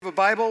a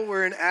Bible,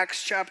 we're in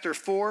Acts chapter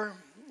 4.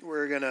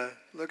 We're going to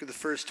look at the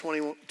first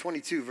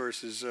 22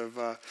 verses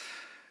of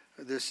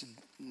this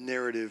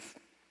narrative.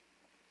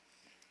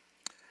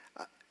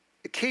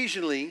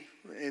 Occasionally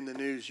in the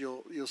news,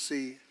 you'll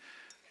see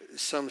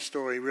some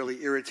story,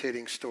 really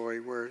irritating story,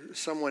 where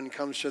someone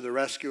comes to the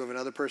rescue of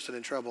another person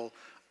in trouble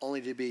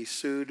only to be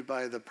sued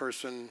by the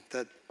person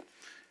that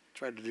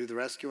tried to do the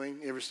rescuing.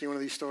 You ever see one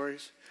of these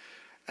stories?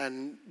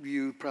 And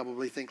you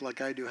probably think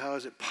like I do, how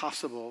is it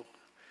possible?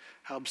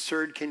 How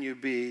absurd can you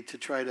be to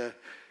try to,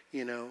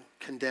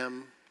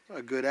 condemn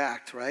a good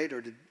act, right? Or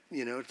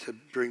to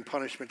bring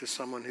punishment to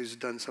someone who's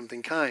done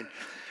something kind.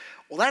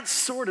 Well, that's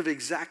sort of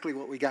exactly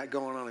what we got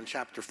going on in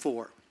chapter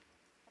 4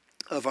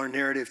 of our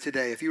narrative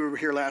today. If you were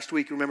here last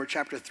week, remember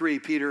chapter 3,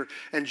 Peter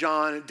and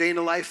John, a day in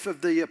the life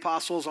of the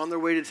apostles on their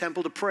way to the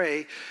temple to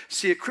pray,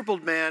 see a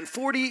crippled man,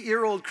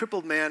 40-year-old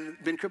crippled man,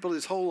 been crippled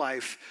his whole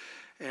life,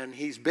 and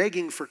he's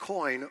begging for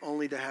coin,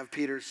 only to have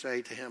Peter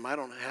say to him, I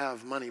don't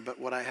have money, but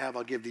what I have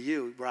I'll give to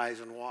you. Rise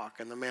and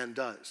walk. And the man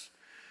does.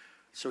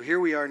 So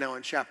here we are now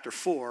in chapter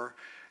 4,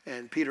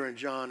 and Peter and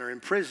John are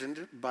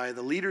imprisoned by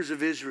the leaders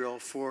of Israel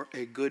for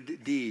a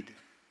good deed.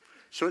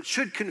 So it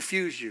should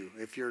confuse you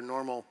if you're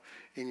normal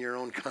in your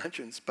own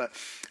conscience. But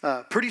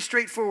pretty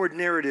straightforward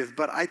narrative,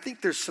 but I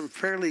think there's some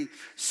fairly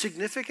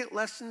significant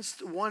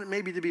lessons. One,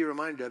 maybe to be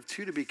reminded of.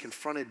 Two, to be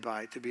confronted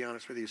by, to be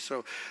honest with you.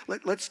 So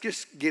let's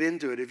just get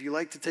into it. If you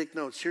like to take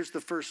notes, here's the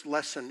first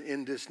lesson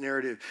in this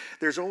narrative.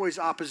 There's always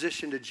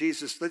opposition to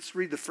Jesus. Let's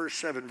read the first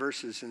 7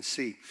 verses and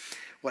see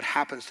what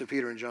happens to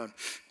Peter and John.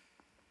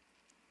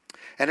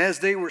 And as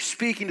they were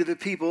speaking to the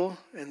people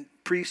and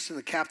priests and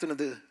the captain of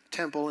the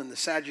temple and the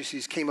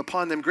Sadducees came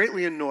upon them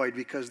greatly annoyed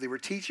because they were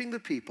teaching the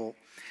people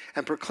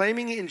and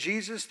proclaiming in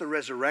Jesus the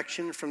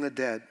resurrection from the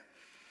dead.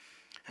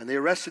 And they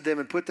arrested them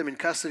and put them in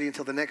custody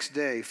until the next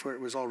day, for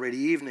it was already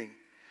evening.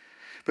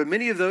 But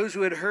many of those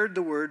who had heard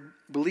the word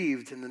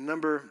believed, and the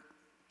number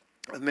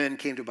of men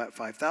came to about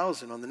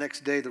 5,000. On the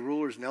next day, the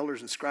rulers and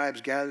elders and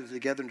scribes gathered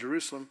together in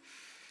Jerusalem.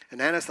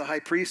 And Annas the high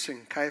priest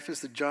and Caiaphas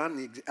the John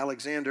and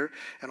Alexander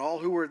and all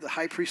who were the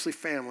high priestly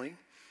family.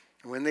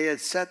 And when they had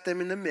set them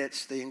in the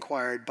midst, they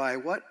inquired, by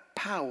what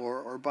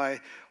power or by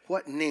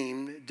what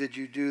name did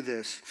you do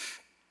this?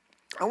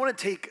 I want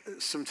to take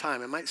some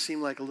time. It might seem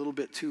like a little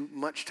bit too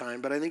much time,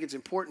 but I think it's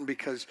important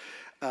because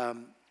we're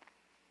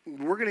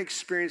going to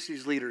experience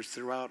these leaders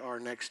throughout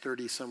our next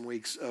 30-some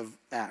weeks of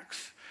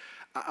Acts.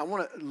 I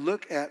want to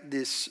look at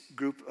this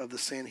group of the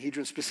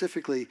Sanhedrin,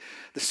 specifically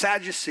the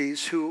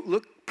Sadducees, who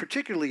look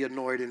particularly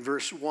annoyed in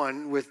verse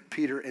 1 with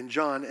Peter and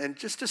John, and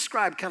just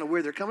describe kind of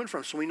where they're coming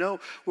from so we know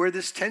where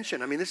this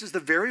tension. I mean, this is the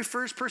very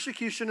first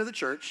persecution of the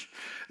church.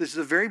 This is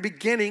the very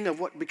beginning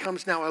of what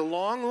becomes now a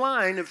long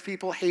line of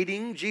people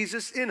hating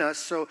Jesus in us,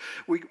 so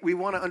we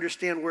want to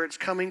understand where it's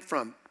coming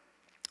from.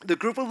 The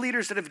group of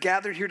leaders that have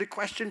gathered here to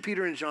question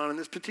Peter and John on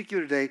this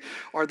particular day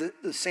are the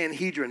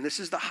Sanhedrin. This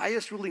is the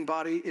highest ruling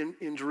body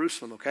in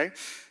Jerusalem, okay?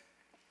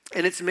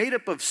 And it's made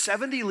up of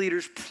 70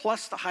 leaders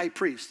plus the high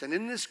priest. And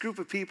in this group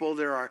of people,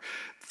 there are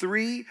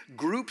 3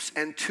 groups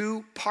and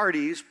 2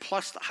 parties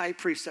plus the high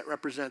priest that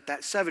represent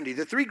that 70.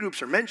 The 3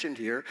 groups are mentioned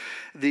here: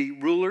 the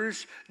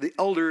rulers, the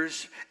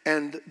elders,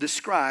 and the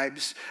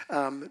scribes.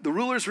 The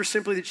rulers were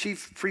simply the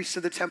chief priests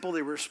of the temple.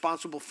 They were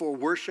responsible for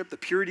worship, the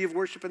purity of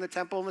worship in the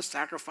temple, and the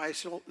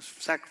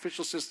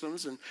sacrificial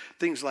systems and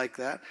things like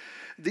that.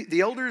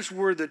 The elders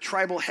were the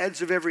tribal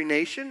heads of every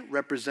nation,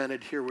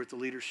 represented here with the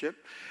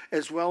leadership,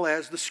 as well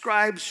as the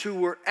scribes, who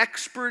were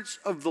experts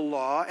of the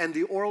law and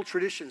the oral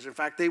traditions. In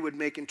fact, they would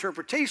make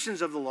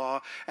interpretations of the law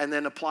and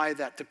then apply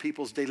that to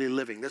people's daily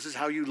living. This is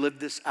how you live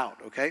this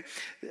out, okay?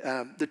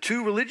 The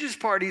 2 religious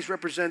parties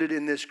represented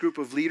in this group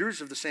of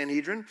leaders of the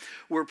Sanhedrin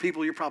were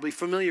people you're probably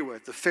familiar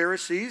with: the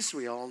Pharisees,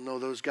 we all know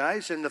those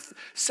guys, and the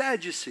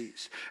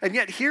Sadducees. And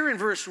yet here in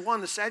verse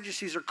 1, the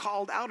Sadducees are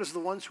called out as the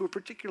ones who are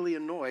particularly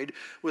annoyed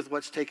with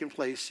what's taken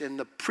place in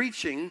the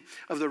preaching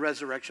of the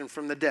resurrection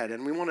from the dead.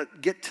 And we want to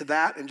get to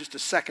that in just a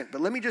second.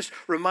 But let me just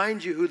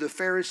remind you who the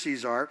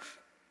Pharisees are.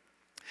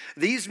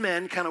 These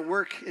men kind of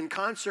work in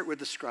concert with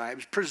the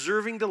scribes,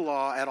 preserving the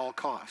law at all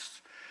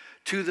costs,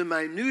 to the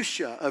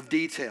minutia of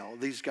detail.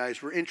 These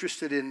guys were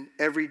interested in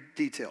every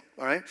detail,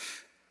 all right?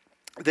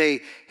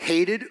 They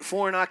hated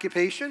foreign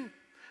occupation.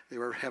 They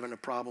were having a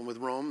problem with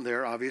Rome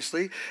there,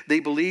 obviously. They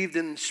believed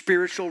in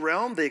spiritual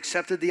realm. They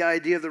accepted the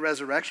idea of the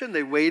resurrection.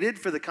 They waited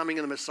for the coming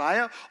of the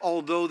Messiah,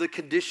 although the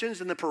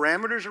conditions and the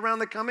parameters around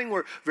the coming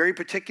were very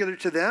particular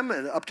to them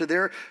and up to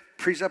their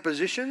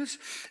presuppositions.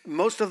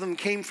 Most of them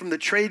came from the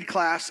trade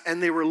class,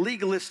 and they were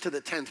legalists to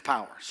the 10th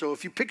power. So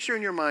if you picture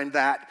in your mind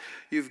that,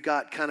 you've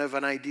got kind of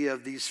an idea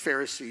of these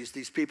Pharisees,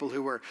 these people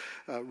who were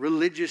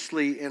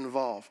religiously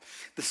involved.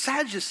 The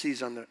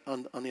Sadducees, on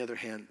the other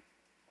hand,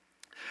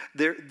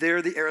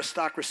 they're the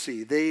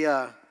aristocracy.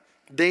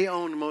 They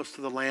owned most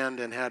of the land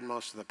and had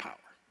most of the power,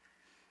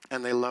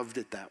 and they loved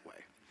it that way.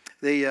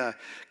 They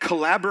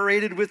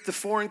collaborated with the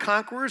foreign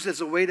conquerors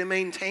as a way to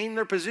maintain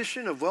their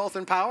position of wealth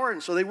and power,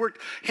 and so they worked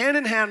hand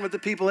in hand with the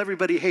people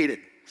everybody hated.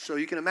 So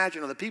you can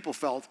imagine how the people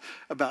felt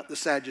about the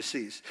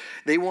Sadducees.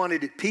 They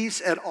wanted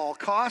peace at all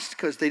costs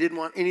because they didn't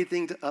want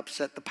anything to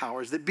upset the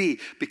powers that be,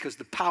 because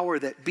the power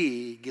that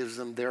be gives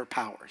them their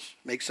powers.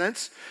 Make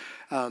sense?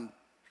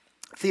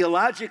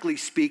 Theologically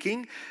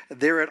speaking,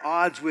 they're at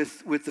odds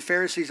with the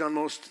Pharisees on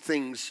most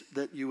things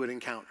that you would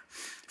encounter.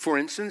 For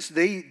instance,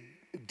 they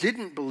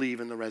didn't believe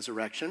in the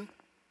resurrection.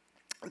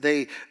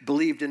 They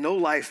believed in no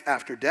life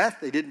after death.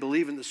 They didn't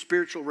believe in the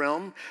spiritual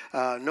realm,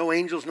 no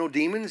angels, no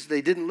demons.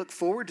 They didn't look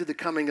forward to the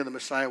coming of the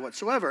Messiah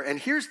whatsoever. And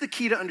here's the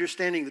key to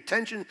understanding the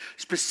tension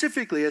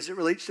specifically as it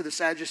relates to the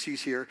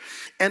Sadducees here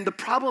and the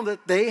problem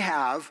that they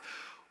have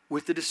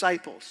with the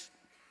disciples.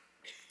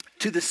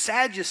 To the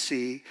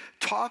Sadducee,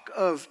 talk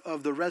of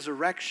the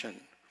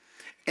resurrection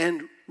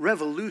and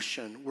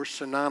revolution were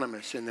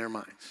synonymous in their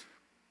minds.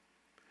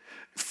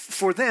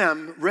 For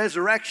them,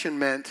 resurrection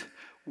meant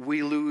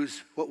we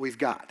lose what we've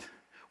got.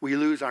 We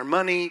lose our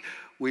money,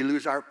 we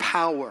lose our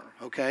power,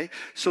 okay?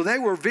 So they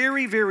were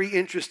very, very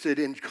interested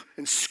in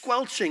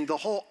squelching the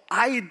whole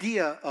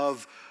idea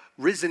of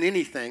risen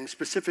anything,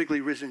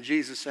 specifically risen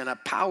Jesus, and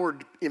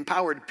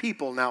empowered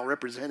people now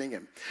representing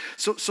him.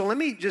 So let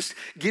me just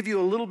give you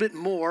a little bit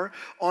more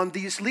on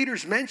these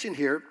leaders mentioned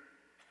here.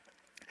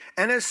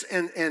 Annas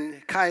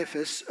and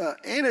Caiaphas.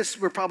 Annas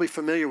we're probably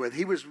familiar with.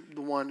 He was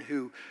the one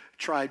who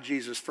tried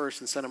Jesus first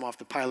and sent him off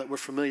to Pilate. We're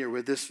familiar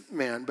with this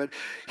man. But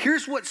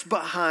here's what's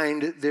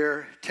behind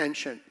their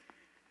tension.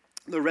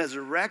 The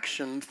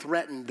resurrection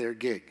threatened their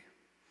gig.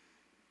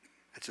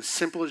 It's as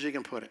simple as you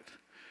can put it.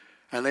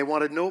 And they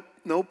wanted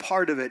no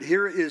part of it.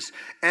 Here is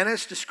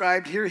Annas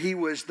described here. He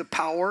was the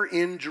power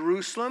in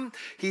Jerusalem.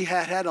 He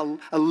had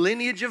a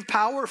lineage of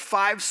power.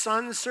 5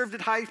 sons served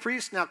as high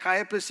priest. Now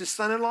Caiaphas, his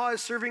son-in-law,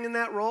 is serving in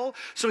that role.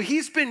 So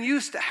he's been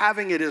used to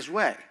having it his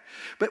way.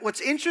 But what's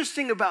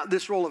interesting about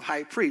this role of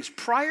high priest,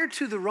 prior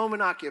to the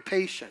Roman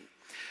occupation,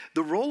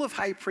 the role of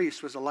high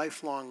priest was a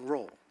lifelong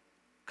role.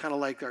 Kind of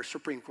like our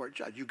Supreme Court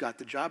judge. You got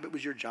the job, it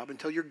was your job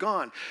until you're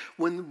gone.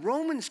 When the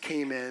Romans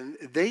came in,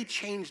 they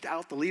changed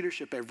out the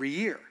leadership every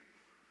year.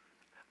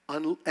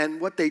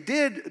 And what they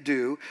did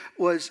do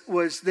was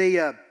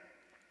they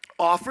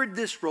offered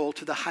this role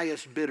to the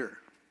highest bidder.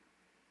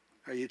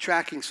 Are you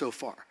tracking so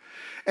far?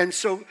 And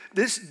so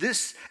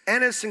this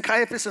Annas and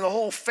Caiaphas and the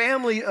whole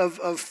family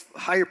of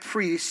high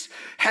priests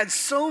had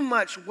so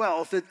much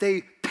wealth that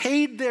they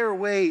paid their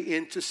way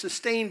into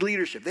sustained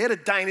leadership. They had a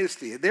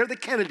dynasty. They're the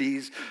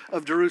Kennedys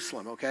of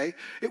Jerusalem, okay?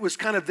 It was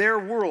kind of their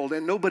world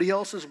and nobody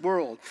else's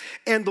world.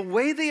 And the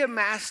way they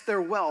amassed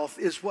their wealth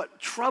is what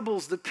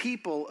troubles the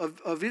people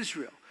of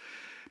Israel,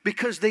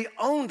 because they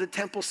owned the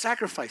temple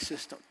sacrifice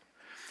system.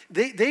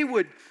 They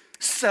would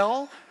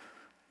sell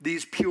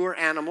these pure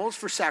animals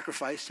for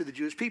sacrifice to the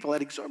Jewish people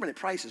at exorbitant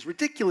prices,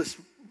 ridiculous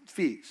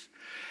fees.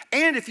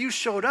 And if you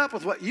showed up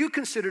with what you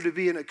consider to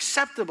be an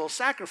acceptable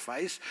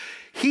sacrifice,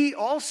 he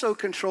also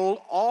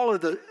controlled all of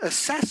the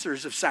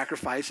assessors of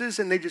sacrifices,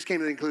 and they just came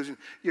to the conclusion,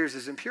 yours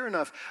isn't pure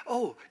enough.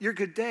 Oh, your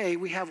good day,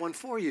 we have one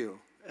for you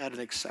at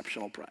an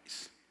exceptional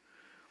price.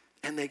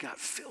 And they got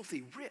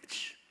filthy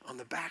rich on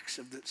the backs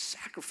of the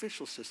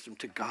sacrificial system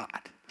to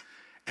God,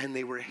 and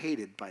they were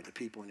hated by the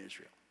people in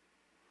Israel.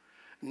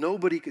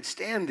 Nobody could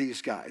stand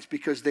these guys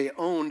because they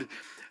owned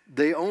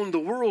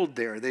the world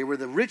there. They were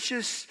the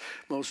richest,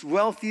 most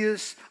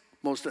wealthiest,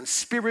 most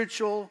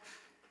unspiritual,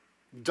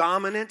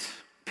 dominant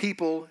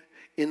people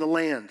in the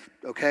land,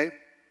 okay?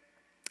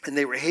 And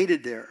they were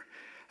hated there.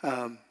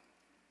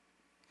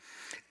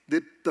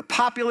 The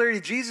popularity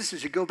of Jesus,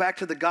 as you go back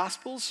to the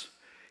Gospels,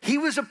 he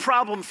was a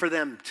problem for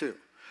them too.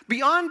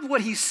 Beyond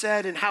what he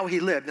said and how he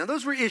lived. Now,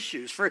 those were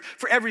issues for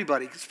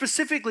everybody.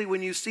 Specifically,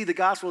 when you see the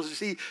Gospels, you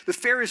see the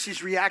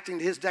Pharisees reacting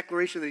to his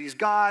declaration that he's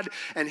God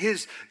and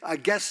his, I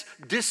guess,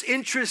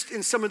 disinterest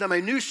in some of the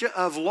minutiae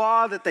of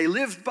law that they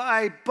lived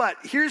by. But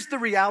here's the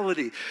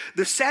reality.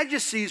 The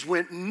Sadducees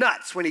went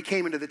nuts when he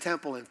came into the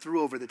temple and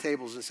threw over the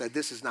tables and said,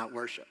 this is not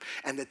worship.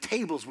 And the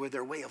tables were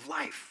their way of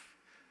life.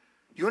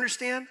 You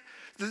understand?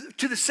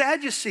 To the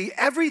Sadducee,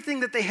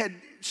 everything that they had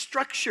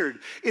structured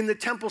in the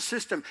temple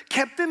system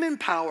kept them in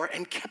power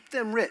and kept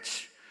them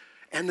rich.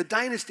 And the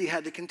dynasty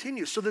had to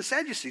continue. So the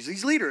Sadducees,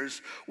 these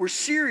leaders, were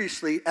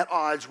seriously at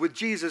odds with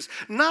Jesus,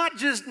 not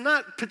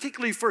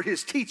particularly for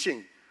his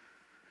teaching,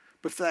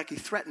 but for that he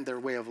threatened their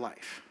way of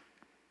life,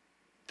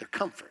 their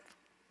comfort,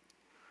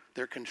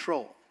 their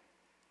control.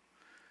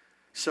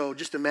 So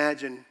just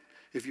imagine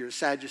if you're a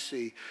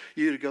Sadducee,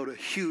 you'd go to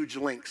huge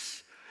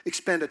lengths,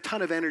 expend a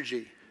ton of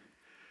energy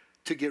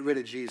to get rid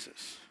of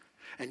Jesus.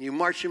 And you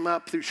march him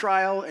up through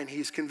trial, and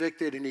he's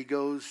convicted, and he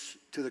goes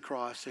to the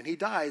cross, and he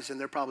dies, and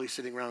they're probably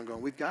sitting around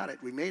going, we've got it,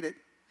 we made it.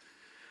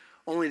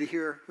 Only to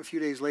hear a few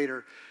days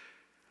later,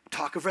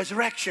 talk of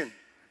resurrection.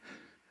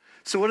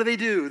 So what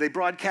do? They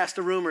broadcast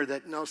a rumor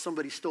that, no,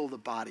 somebody stole the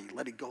body,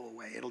 let it go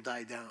away, it'll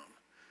die down.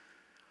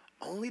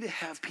 Only to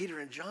have Peter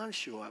and John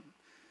show up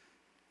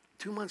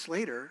 2 months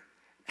later,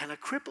 and a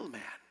crippled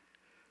man,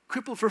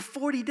 crippled for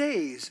 40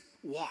 days,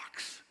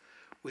 walks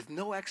with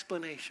no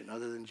explanation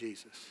other than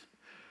Jesus.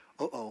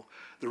 uh-oh,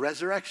 the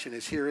resurrection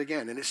is here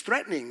again. And it's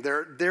threatening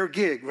their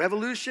gig.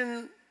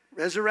 Revolution,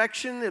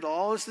 resurrection, it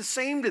all is the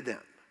same to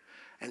them.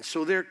 And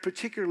so they're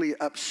particularly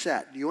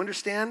upset. Do you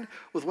understand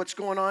with what's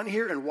going on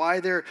here and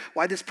why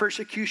this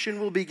persecution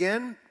will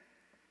begin?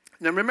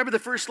 Now remember the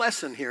first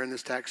lesson here in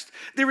this text.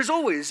 There is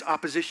always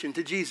opposition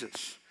to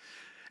Jesus.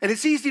 And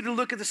it's easy to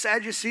look at the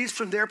Sadducees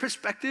from their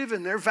perspective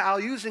and their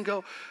values and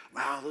go,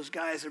 wow, those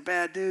guys are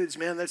bad dudes,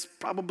 man. That's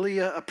probably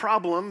a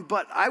problem.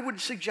 But I would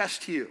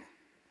suggest to you,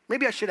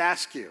 maybe I should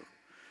ask you,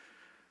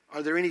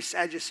 are there any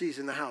Sadducees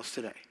in the house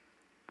today?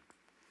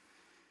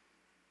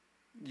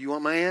 Do you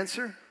want my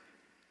answer?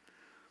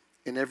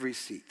 In every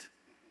seat.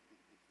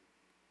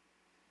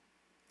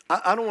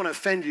 I don't want to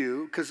offend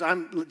you because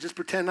just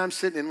pretend I'm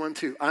sitting in one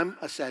too. I'm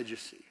a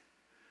Sadducee.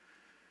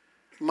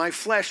 My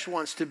flesh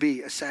wants to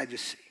be a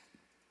Sadducee.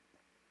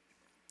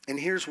 And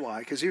here's why,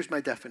 because here's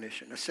my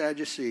definition. A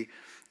Sadducee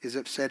is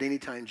upset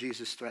anytime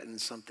Jesus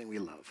threatens something we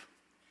love.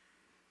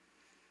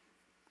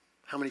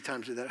 How many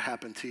times did that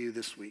happen to you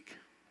this week?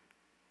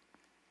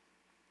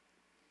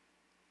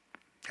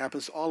 It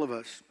happens to all of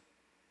us.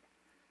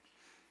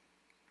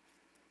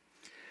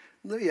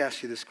 Let me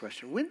ask you this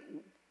question.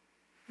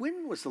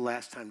 When was the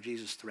last time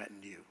Jesus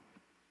threatened you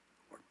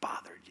or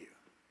bothered you?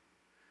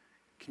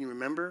 Can you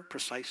remember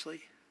precisely?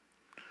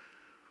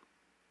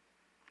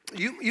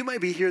 You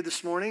might be here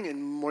this morning,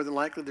 and more than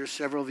likely there's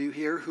several of you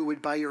here who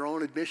would, by your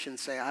own admission,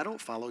 say, I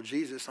don't follow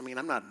Jesus. I mean,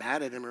 I'm not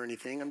mad at him or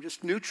anything. I'm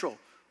just neutral.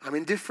 I'm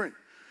indifferent.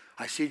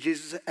 I see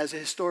Jesus as a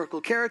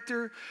historical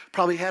character,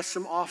 probably has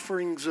some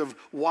offerings of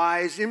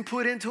wise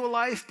input into a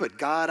life, but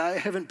God, I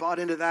haven't bought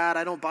into that.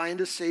 I don't buy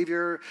into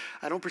Savior.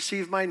 I don't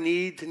perceive my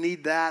need to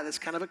need that. That's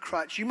kind of a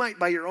crutch. You might,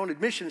 by your own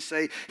admission,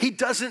 say, he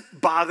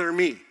doesn't bother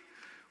me.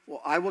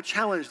 Well, I will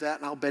challenge that,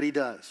 and I'll bet he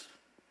does.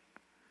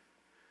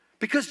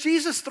 Because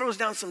Jesus throws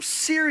down some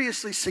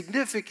seriously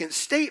significant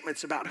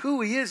statements about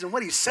who he is and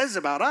what he says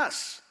about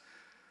us.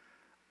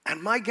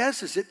 And my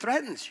guess is it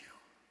threatens you.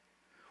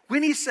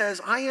 When he says,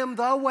 I am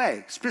the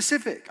way,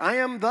 specific, I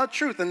am the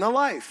truth and the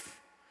life,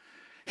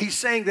 he's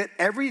saying that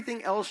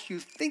everything else you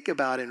think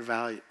about and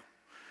value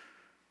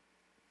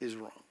is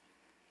wrong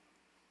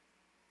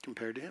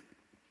compared to him.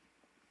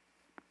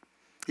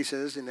 He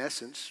says, in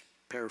essence,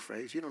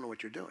 paraphrase, you don't know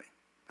what you're doing.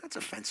 That's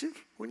offensive.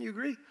 Wouldn't you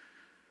agree?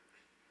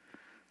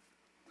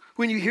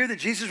 When you hear that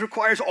Jesus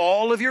requires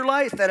all of your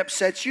life, that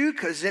upsets you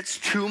because it's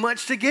too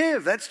much to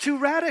give. That's too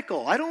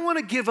radical. I don't want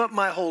to give up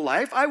my whole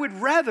life. I would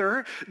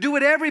rather do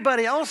what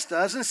everybody else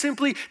does and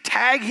simply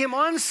tag him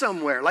on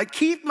somewhere, like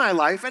keep my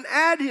life and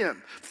add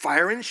him.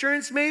 Fire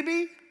insurance,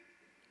 maybe?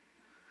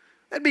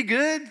 That'd be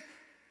good.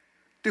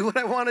 Do what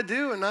I want to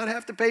do and not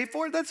have to pay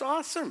for it. That's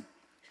awesome.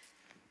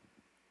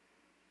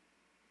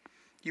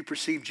 You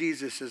perceive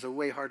Jesus as a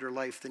way harder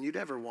life than you'd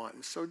ever want.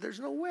 And so there's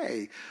no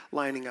way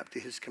lining up to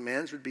his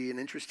commands would be an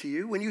interest to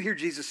you. When you hear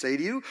Jesus say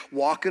to you,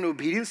 walk in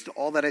obedience to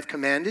all that I've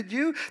commanded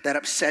you, that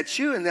upsets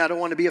you, and I don't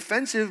want to be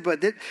offensive,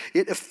 but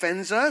it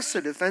offends us.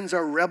 It offends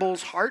our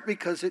rebel's heart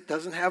because it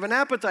doesn't have an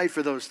appetite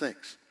for those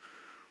things.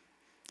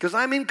 Because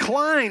I'm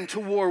inclined to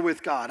war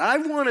with God. I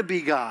want to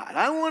be God.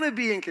 I want to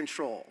be in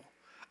control.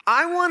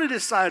 I want to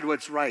decide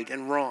what's right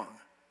and wrong.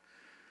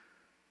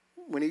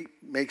 When he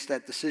makes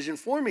that decision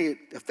for me, it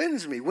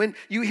offends me. When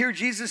you hear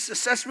Jesus'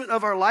 assessment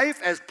of our life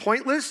as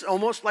pointless,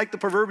 almost like the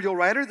proverbial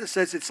writer that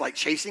says it's like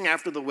chasing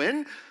after the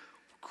wind,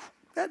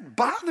 that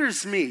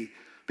bothers me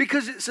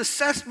because it's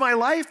assessed my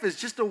life as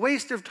just a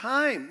waste of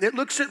time. It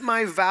looks at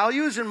my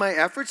values and my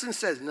efforts and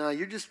says, no,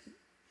 you're just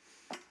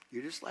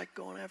like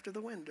going after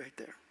the wind right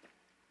there.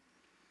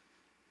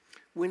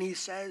 When he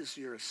says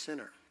you're a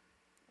sinner,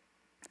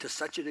 to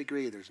such a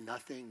degree, there's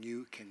nothing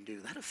you can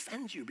do. That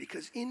offends you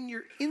because in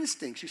your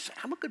instincts, you say,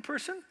 I'm a good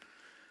person.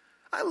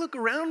 I look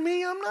around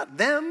me, I'm not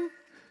them.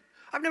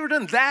 I've never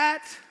done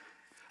that.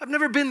 I've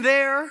never been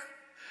there.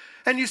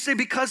 And you say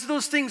because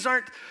those things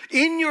aren't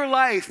in your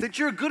life, that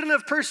you're a good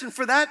enough person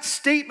for that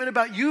statement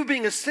about you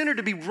being a sinner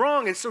to be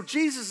wrong. And so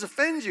Jesus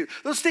offends you.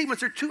 Those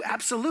statements are too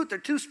absolute. They're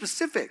too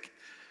specific.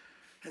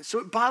 And so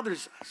it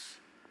bothers us.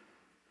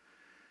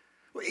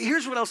 Well,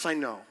 here's what else I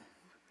know.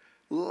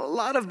 A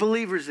lot of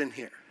believers in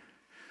here.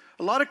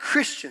 A lot of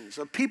Christians,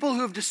 of people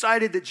who have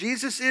decided that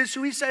Jesus is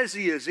who he says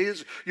he is. He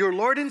is your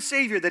Lord and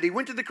Savior, that he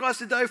went to the cross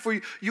to die for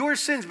your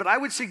sins. But I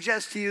would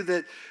suggest to you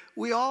that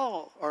we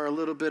all are a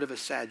little bit of a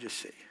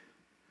Sadducee.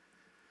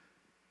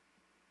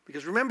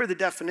 Because remember the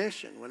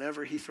definition,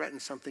 whenever he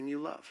threatens something you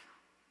love.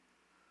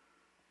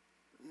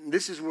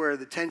 This is where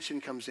the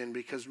tension comes in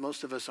because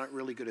most of us aren't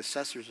really good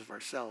assessors of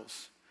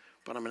ourselves.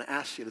 But I'm going to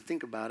ask you to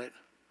think about it.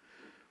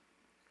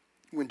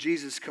 When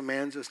Jesus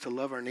commands us to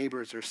love our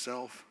neighbor as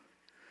ourselves,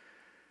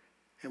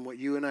 and what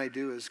you and I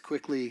do is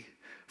quickly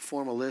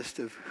form a list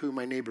of who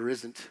my neighbor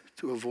isn't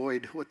to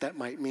avoid what that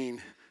might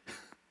mean.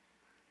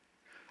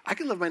 I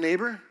can love my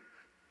neighbor,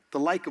 the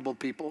likable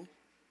people.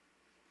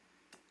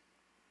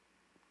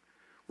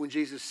 When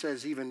Jesus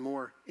says even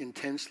more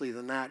intensely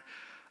than that,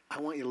 I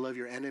want you to love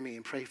your enemy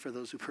and pray for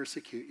those who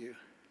persecute you.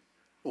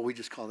 Well, we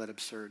just call that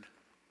absurd.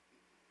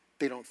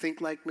 They don't think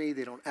like me.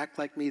 They don't act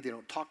like me. They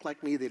don't talk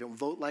like me. They don't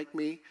vote like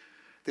me.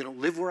 They don't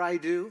live where I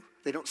do.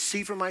 They don't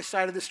see from my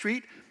side of the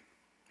street.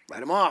 Write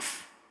them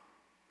off.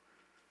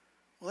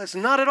 Well, that's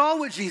not at all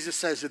what Jesus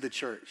says to the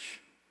church.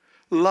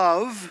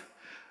 Love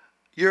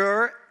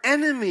your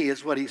enemy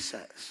is what he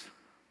says.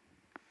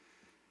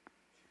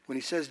 When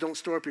he says don't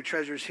store up your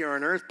treasures here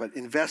on earth, but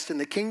invest in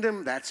the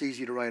kingdom, that's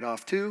easy to write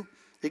off too.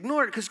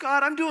 Ignore it, because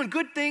God, I'm doing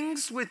good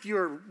things with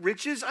your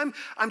riches.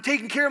 I'm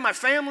taking care of my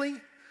family.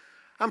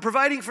 I'm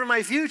providing for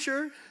my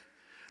future.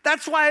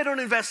 That's why I don't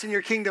invest in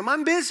your kingdom.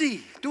 I'm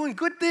busy doing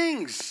good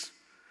things.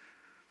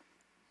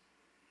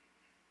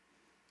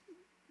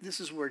 This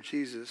is where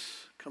Jesus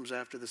comes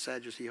after the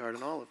Sadducee heart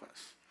in all of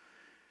us,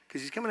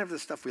 because he's coming after the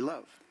stuff we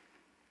love.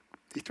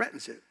 He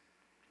threatens it.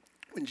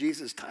 When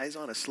Jesus ties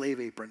on a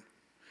slave apron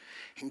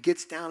and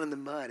gets down in the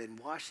mud and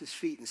washes his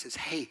feet and says,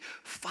 hey,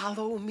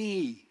 follow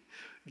me.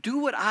 Do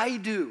what I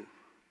do.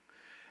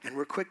 And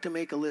we're quick to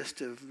make a list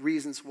of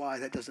reasons why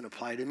that doesn't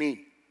apply to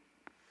me.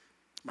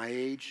 My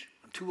age,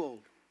 I'm too old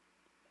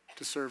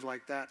to serve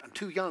like that. I'm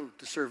too young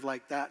to serve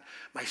like that.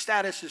 My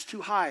status is too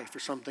high for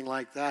something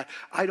like that.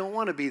 I don't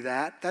want to be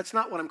that. That's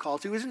not what I'm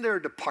called to. Isn't there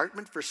a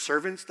department for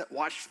servants that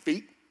wash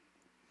feet?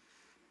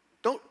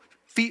 Don't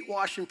feet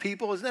washing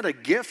people, isn't that a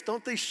gift?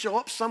 Don't they show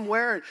up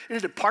somewhere in a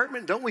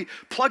department? Don't we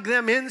plug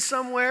them in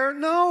somewhere?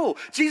 No.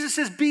 Jesus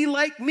says, be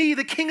like me,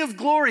 the King of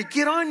glory.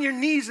 Get on your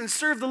knees and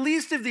serve the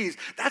least of these.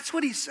 That's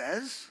what he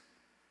says.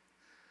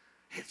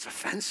 It's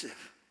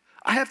offensive.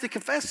 I have to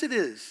confess it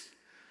is,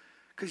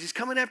 because he's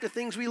coming after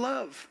things we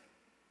love.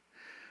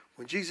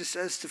 When Jesus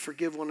says to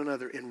forgive one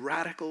another in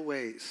radical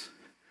ways,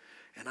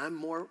 and I'm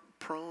more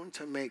prone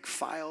to make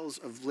files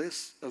of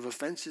lists of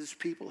offenses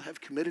people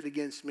have committed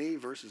against me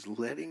versus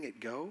letting it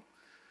go.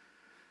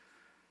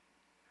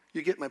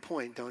 You get my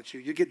point, don't you?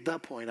 You get the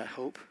point, I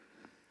hope.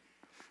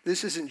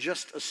 This isn't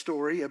just a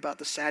story about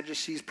the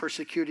Sadducees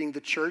persecuting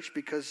the church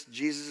because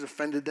Jesus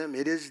offended them.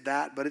 It is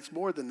that, but it's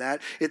more than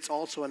that. It's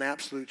also an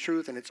absolute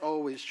truth, and it's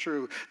always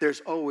true. There's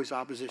always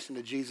opposition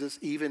to Jesus,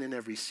 even in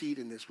every seat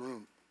in this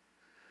room.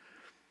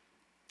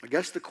 I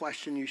guess the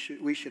question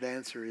we should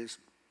answer is,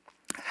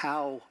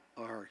 how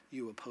are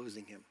you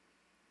opposing him?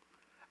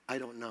 I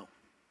don't know.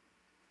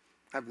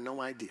 I have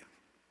no idea.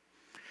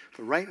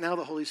 But right now,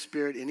 the Holy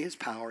Spirit in his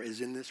power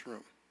is in this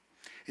room.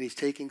 And he's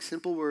taking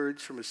simple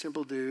words from a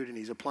simple dude and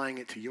he's applying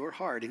it to your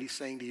heart. And he's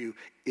saying to you,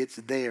 it's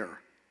there.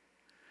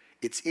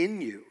 It's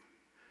in you.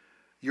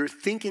 You're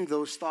thinking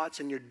those thoughts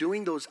and you're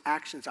doing those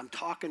actions. I'm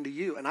talking to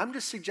you. And I'm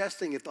just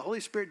suggesting if the Holy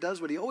Spirit does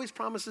what he always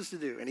promises to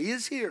do, and he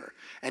is here,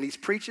 and he's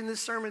preaching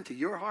this sermon to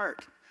your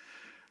heart,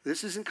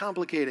 this isn't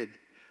complicated.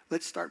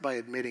 Let's start by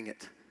admitting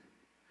it.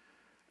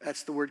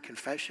 That's the word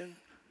confession.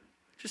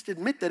 Just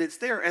admit that it's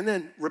there and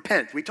then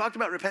repent. We talked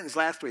about repentance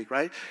last week,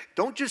 right?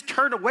 Don't just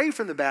turn away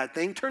from the bad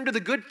thing. Turn to the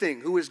good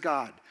thing, who is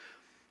God,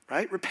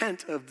 right?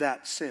 Repent of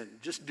that sin.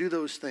 Just do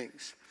those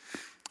things.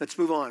 Let's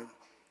move on.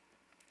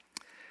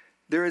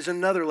 There is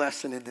another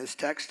lesson in this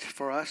text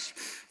for us.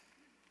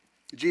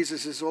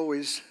 Jesus is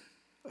always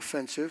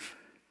offensive,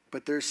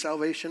 but there's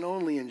salvation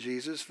only in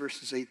Jesus,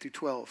 verses 8 through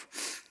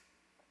 12.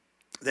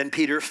 Then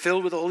Peter,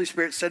 filled with the Holy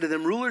Spirit, said to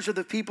them, rulers of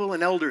the people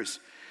and elders,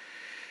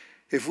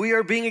 if we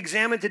are being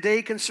examined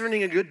today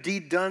concerning a good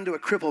deed done to a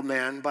crippled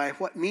man, by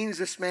what means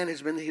this man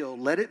has been healed,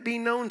 let it be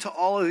known to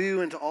all of you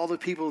and to all the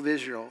people of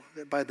Israel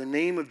that by the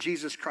name of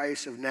Jesus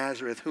Christ of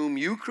Nazareth, whom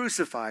you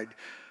crucified,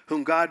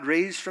 whom God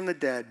raised from the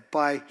dead,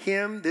 by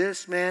him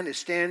this man is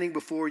standing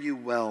before you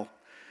well.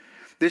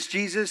 This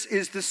Jesus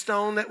is the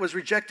stone that was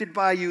rejected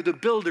by you, the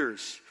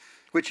builders,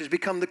 which has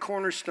become the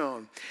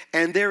cornerstone.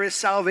 And there is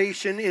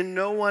salvation in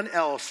no one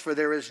else, for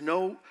there is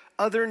no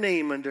other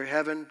name under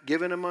heaven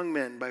given among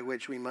men by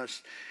which we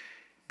must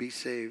be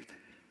saved.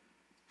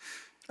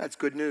 That's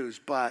good news,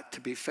 but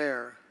to be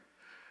fair,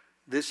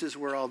 this is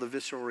where all the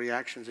visceral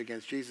reactions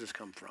against Jesus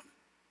come from.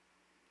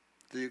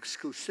 The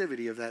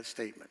exclusivity of that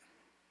statement.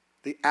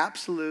 The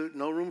absolute,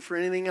 no room for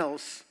anything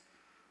else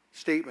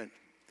statement.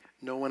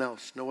 No one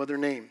else, no other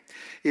name.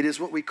 It is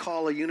what we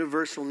call a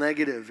universal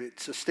negative.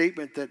 It's a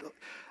statement that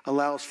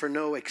allows for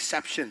no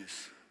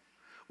exceptions.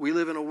 We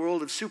live in a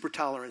world of super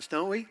tolerance,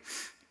 don't we?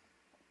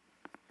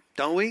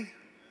 Don't we?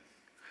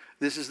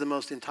 This is the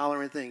most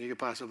intolerant thing you could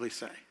possibly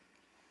say.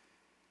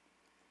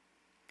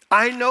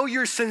 I know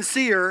you're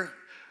sincere,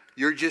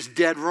 you're just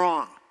dead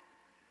wrong.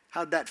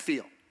 How'd that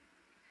feel?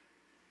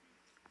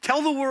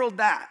 Tell the world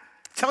that.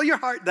 Tell your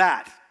heart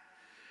that.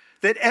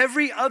 That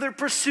every other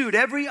pursuit,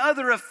 every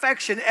other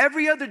affection,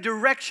 every other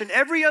direction,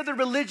 every other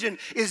religion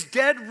is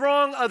dead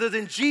wrong other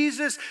than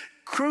Jesus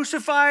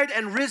crucified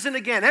and risen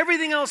again.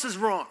 Everything else is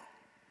wrong.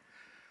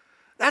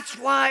 That's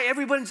why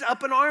everyone's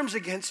up in arms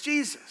against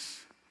Jesus.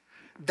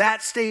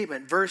 That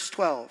statement, verse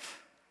 12.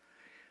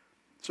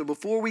 So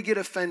before we get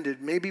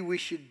offended, maybe we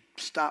should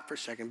stop for a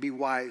second, be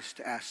wise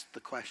to ask the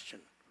question.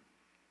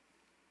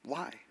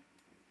 Why?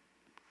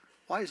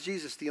 Why is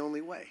Jesus the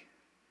only way?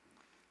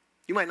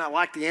 You might not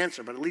like the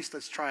answer, but at least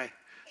let's try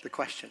the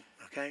question,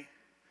 okay?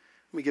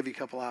 Let me give you a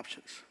couple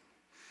options.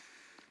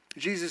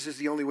 Jesus is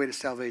the only way to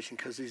salvation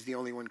because he's the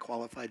only one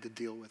qualified to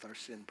deal with our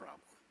sin problem.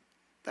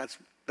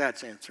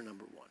 That's answer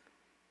number one.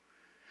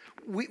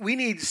 We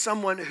need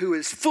someone who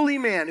is fully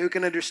man who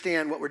can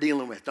understand what we're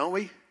dealing with, don't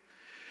we?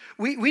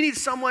 We need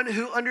someone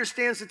who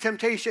understands the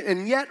temptation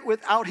and yet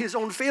without his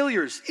own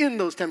failures in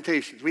those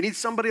temptations. We need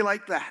somebody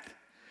like that.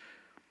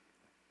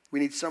 We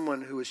need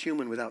someone who is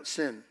human without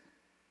sin.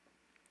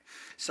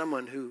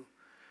 Someone who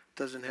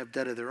doesn't have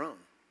debt of their own.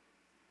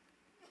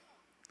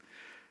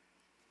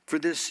 For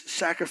this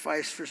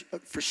sacrifice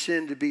for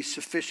sin to be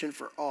sufficient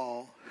for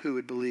all who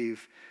would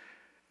believe,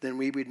 then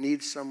we would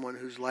need someone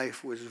whose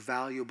life was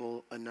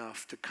valuable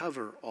enough to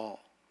cover all.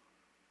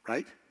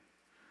 Right?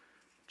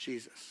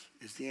 Jesus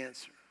is the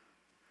answer.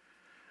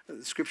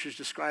 The scriptures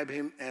describe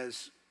him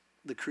as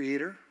the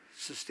creator,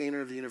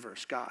 sustainer of the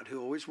universe, God, who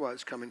always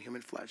was, come in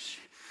human flesh.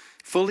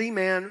 Fully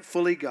man,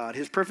 fully God.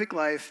 His perfect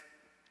life,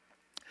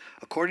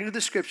 according to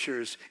the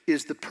scriptures,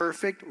 is the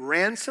perfect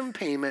ransom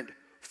payment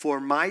for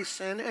my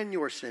sin and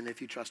your sin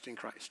if you trust in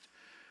Christ.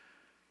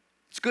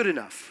 It's good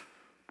enough.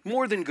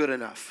 More than good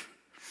enough.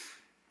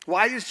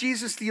 Why is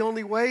Jesus the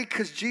only way?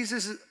 Because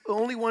Jesus is the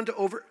only one to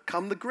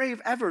overcome the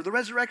grave ever. The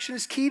resurrection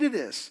is key to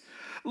this.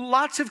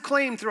 Lots have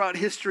claimed throughout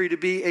history to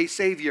be a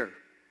savior.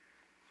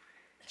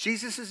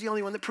 Jesus is the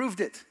only one that proved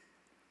it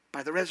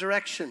by the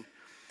resurrection.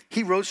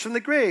 He rose from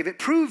the grave. It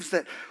proves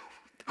that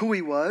who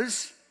he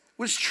was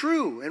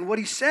true and what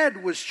he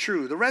said was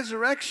true. The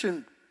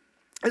resurrection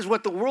is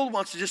what the world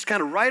wants to just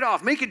kind of write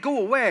off. Make it go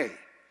away.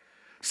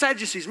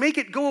 Sadducees, make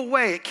it go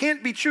away. It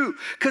can't be true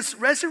because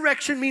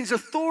resurrection means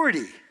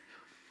authority.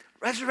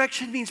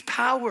 Resurrection means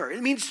power.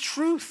 It means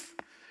truth.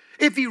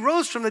 If he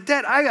rose from the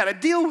dead, I got to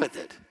deal with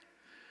it.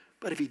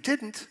 But if he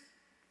didn't,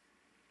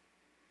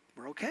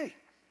 we're okay.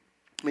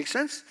 Make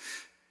sense?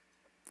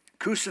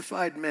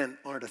 Crucified men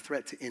aren't a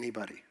threat to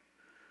anybody.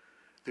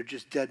 They're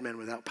just dead men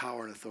without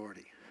power and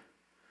authority.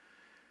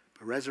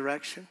 But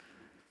resurrection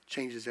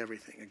changes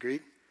everything. Agreed?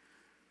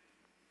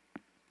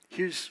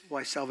 Here's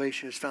why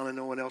salvation is found in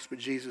no one else but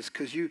Jesus.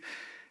 Because you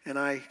and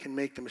I can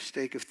make the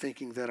mistake of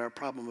thinking that our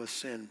problem with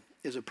sin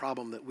is a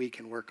problem that we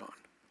can work on.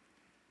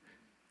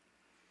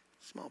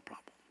 Small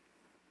problem.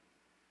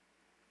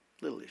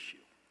 Little issue.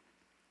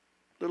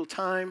 Little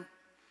time.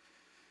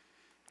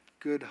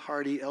 Good,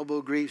 hearty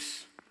elbow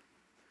grease.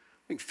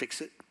 We can fix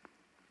it.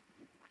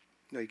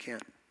 No, you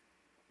can't.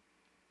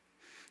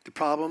 The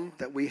problem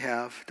that we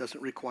have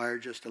doesn't require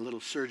just a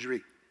little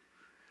surgery.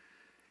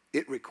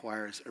 It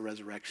requires a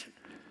resurrection.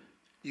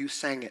 You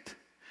sang it.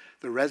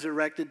 The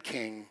resurrected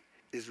King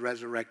is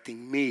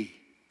resurrecting me.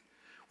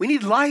 We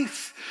need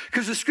life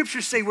because the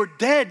scriptures say we're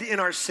dead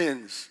in our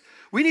sins.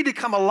 We need to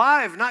come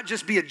alive, not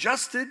just be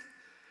adjusted.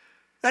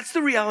 That's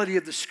the reality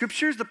of the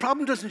scriptures. The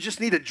problem doesn't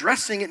just need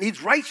addressing, it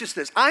needs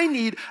righteousness. I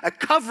need a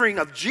covering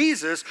of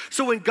Jesus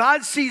so when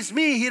God sees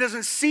me, he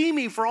doesn't see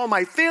me for all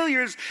my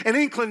failures and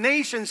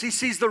inclinations. He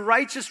sees the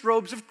righteous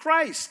robes of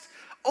Christ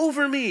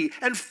over me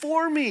and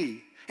for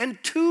me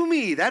and to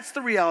me. That's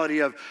the reality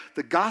of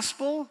the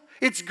gospel.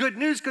 It's good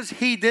news because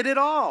he did it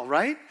all,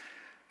 right?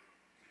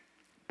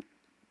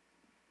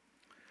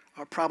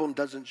 Our problem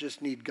doesn't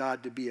just need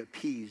God to be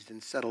appeased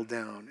and settle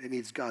down. It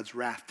needs God's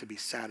wrath to be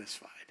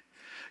satisfied.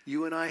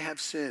 You and I have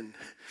sin,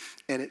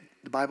 and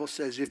the Bible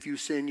says if you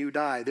sin, you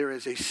die. There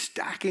is a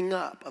stacking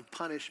up of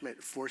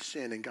punishment for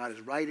sin, and God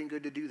is right and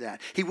good to do that.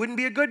 He wouldn't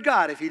be a good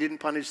God if he didn't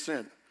punish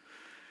sin.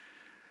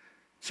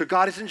 So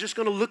God isn't just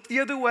going to look the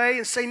other way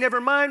and say,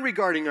 never mind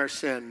regarding our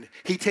sin.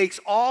 He takes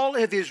all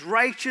of his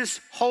righteous,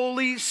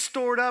 holy,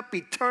 stored up,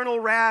 eternal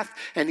wrath,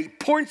 and he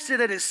points it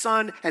at his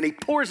son, and he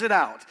pours it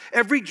out.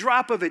 Every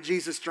drop of it,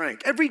 Jesus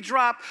drank. Every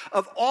drop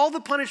of all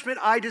the punishment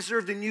I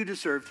deserved and you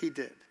deserved, he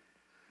did.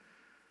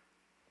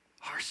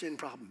 Our sin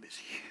problem is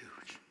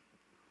huge.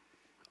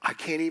 I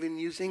can't even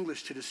use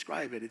English to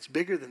describe it. It's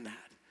bigger than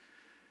that.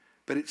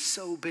 But it's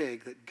so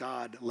big that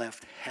God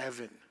left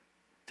heaven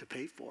to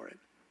pay for it.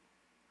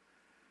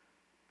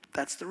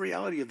 That's the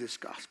reality of this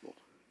gospel.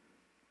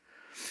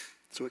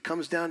 So it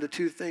comes down to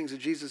two things that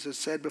Jesus has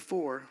said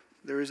before.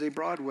 There is a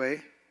broad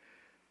way.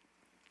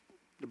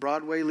 The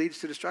broad way leads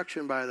to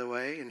destruction, by the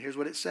way. And here's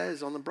what it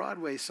says on the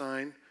Broadway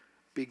sign.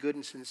 Be good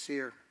and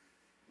sincere.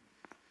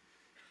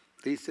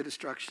 Leads to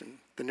destruction.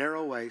 The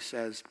narrow way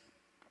says,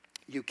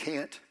 you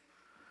can't,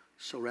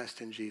 so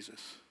rest in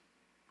Jesus.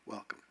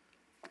 Welcome.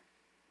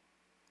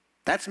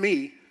 That's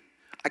me.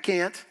 I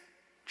can't.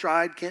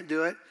 Tried, can't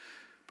do it.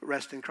 But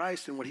rest in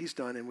Christ and what he's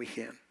done, and we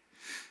can.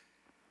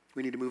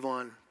 We need to move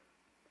on.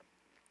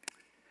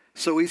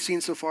 So we've seen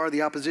so far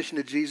the opposition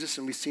to Jesus,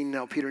 and we've seen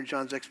now Peter and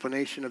John's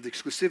explanation of the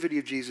exclusivity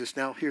of Jesus.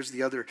 Now here's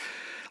the other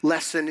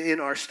lesson in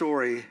our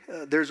story.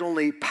 There's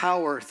only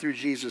power through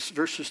Jesus.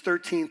 Verses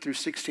 13 through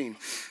 16.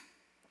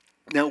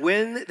 Now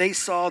when they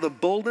saw the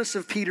boldness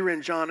of Peter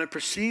and John and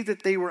perceived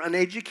that they were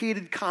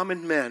uneducated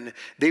common men,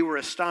 they were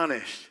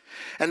astonished.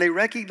 And they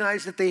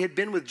recognized that they had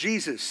been with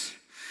Jesus.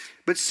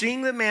 But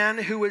seeing the man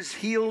who was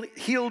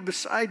healed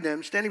beside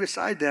them, standing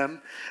beside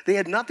them, they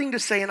had nothing to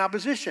say in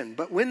opposition.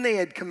 But when they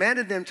had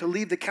commanded them to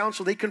leave the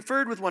council, they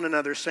conferred with one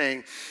another,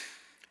 saying,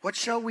 what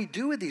shall we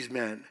do with these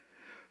men?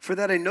 For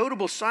that a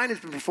notable sign has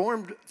been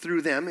performed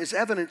through them is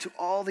evident to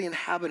all the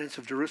inhabitants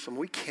of Jerusalem.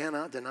 We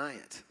cannot deny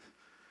it.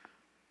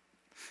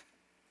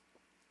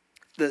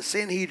 The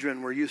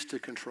Sanhedrin were used to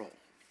control.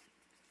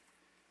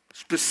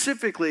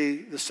 Specifically,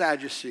 the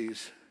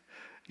Sadducees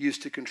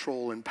used to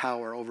control and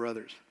power over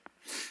others.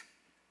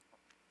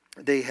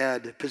 They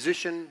had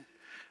position,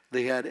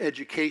 they had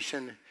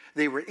education,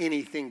 they were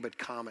anything but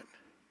common.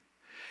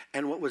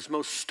 And what was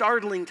most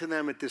startling to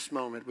them at this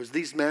moment was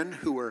these men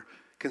who were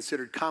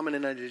considered common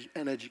and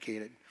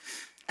uneducated,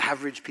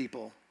 average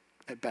people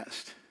at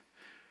best,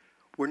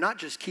 were not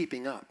just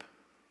keeping up,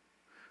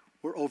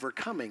 we're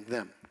overcoming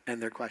them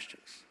and their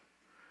questions.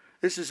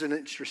 This is an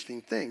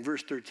interesting thing.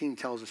 Verse 13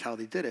 tells us how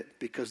they did it,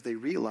 because they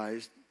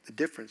realized the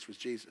difference was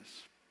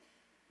Jesus.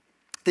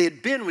 They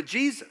had been with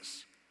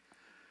Jesus.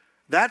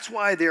 That's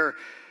why they're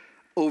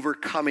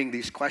overcoming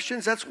these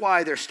questions. That's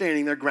why they're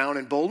standing their ground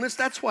in boldness.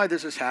 That's why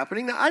this is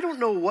happening. Now, I don't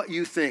know what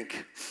you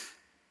think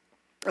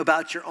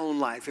about your own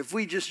life, if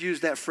we just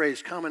use that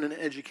phrase, common and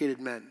educated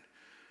men.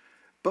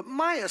 But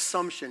my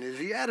assumption is,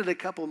 you added a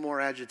couple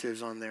more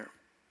adjectives on there,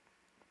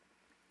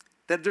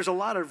 that there's a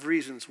lot of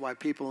reasons why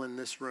people in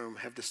this room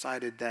have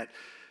decided that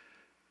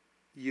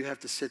you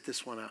have to sit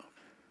this one out.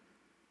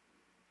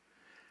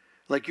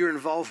 Like your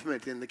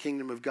involvement in the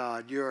kingdom of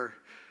God, your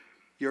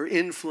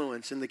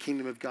influence in the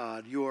kingdom of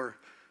God, your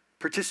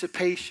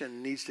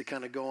participation needs to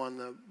kind of go on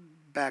the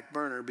back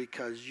burner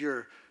because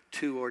you're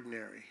too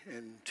ordinary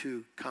and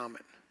too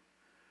common.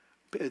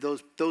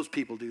 Those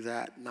people do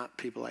that, not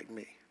people like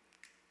me.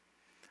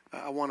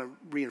 I want to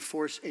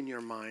reinforce in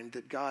your mind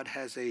that God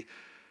has a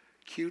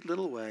cute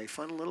little way,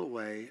 fun little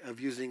way of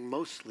using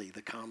mostly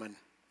the common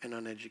and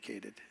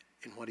uneducated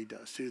in what he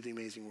does, to do the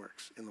amazing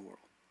works in the world.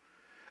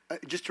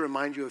 Just to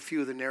remind you a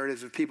few of the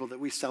narratives of people that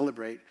we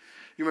celebrate.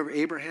 You remember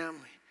Abraham?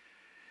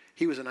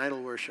 He was an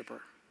idol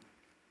worshiper.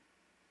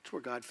 That's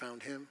where God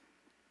found him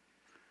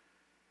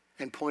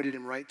and pointed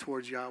him right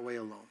towards Yahweh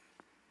alone.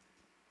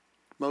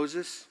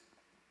 Moses,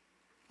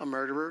 a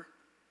murderer.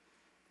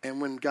 And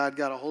when God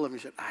got a hold of him,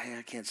 he said,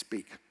 I can't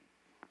speak.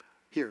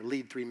 Here,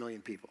 lead 3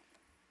 million people.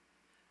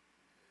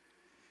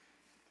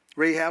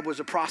 Rahab was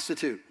a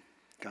prostitute.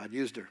 God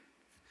used her.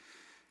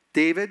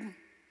 David,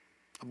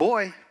 a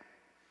boy,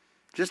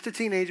 just a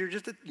teenager,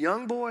 just a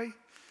young boy.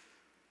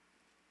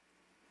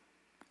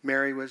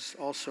 Mary was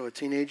also a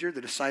teenager.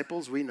 The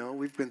disciples, we know,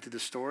 we've been through the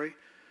story.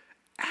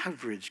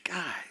 Average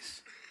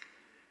guys.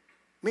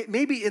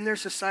 Maybe in their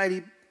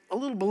society, a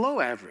little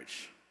below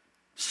average.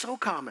 So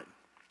common.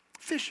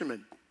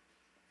 Fishermen.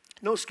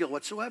 No skill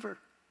whatsoever.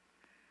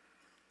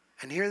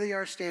 And here they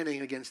are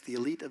standing against the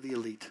elite of the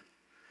elite,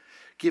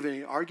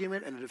 giving an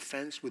argument and a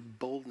defense with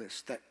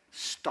boldness that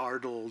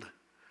startled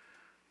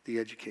the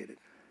educated.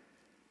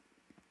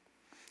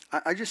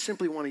 I just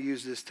simply want to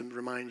use this to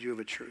remind you of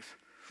a truth.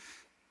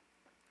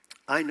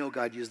 I know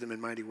God used them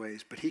in mighty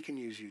ways, but he can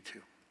use you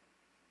too.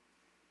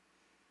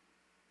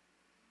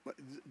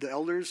 The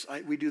elders,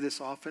 we do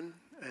this often,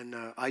 and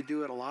I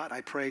do it a lot.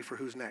 I pray for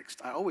who's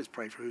next. I always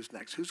pray for who's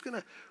next. Who's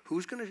gonna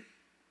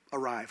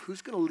arrive?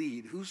 Who's gonna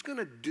lead? Who's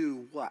gonna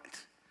do what?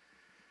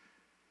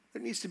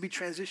 There needs to be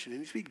transition. There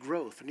needs to be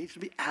growth. There needs to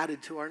be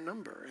added to our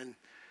number. And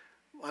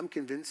I'm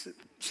convinced that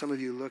some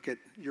of you look at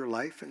your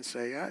life and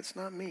say, it's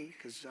not me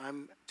because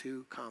I'm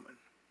too common.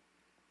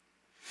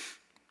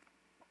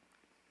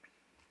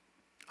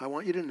 I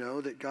want you to know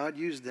that God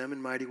used them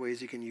in mighty ways.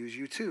 He can use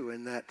you too,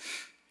 and that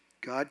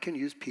God can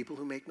use people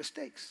who make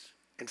mistakes.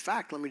 In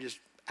fact, let me just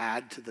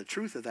add to the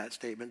truth of that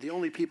statement. The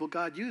only people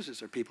God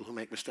uses are people who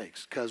make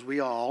mistakes, because we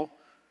all,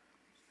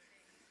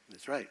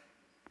 that's right.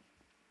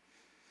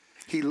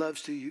 He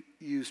loves to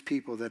use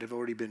people that have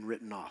already been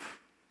written off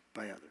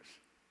by others.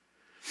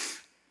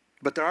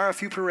 But there are a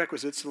few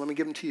prerequisites, so let me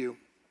give them to you.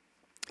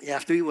 You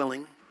have to be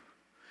willing.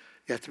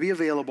 You have to be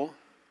available.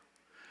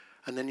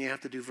 And then you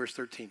have to do verse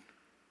 13.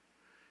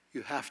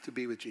 You have to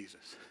be with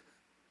Jesus.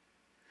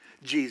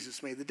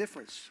 Jesus made the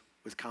difference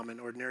with common,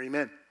 ordinary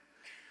men.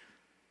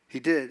 He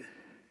did.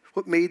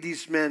 What made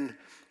these men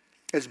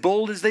as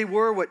bold as they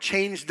were, what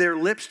changed their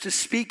lips to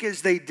speak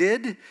as they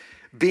did?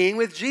 Being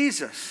with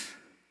Jesus.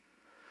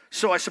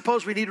 So I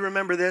suppose we need to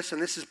remember this,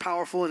 and this is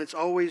powerful, and it's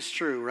always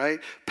true, right?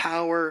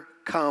 Power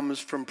comes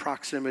from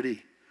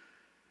proximity.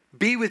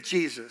 Be with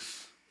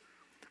Jesus.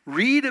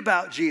 Read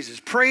about Jesus.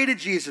 Pray to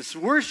Jesus.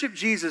 Worship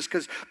Jesus,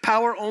 because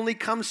power only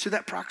comes through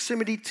that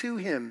proximity to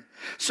him.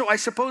 So I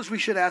suppose we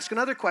should ask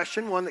another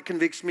question. One that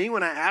convicts me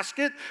when I ask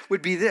it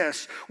would be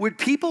this. Would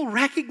people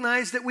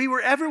recognize that we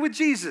were ever with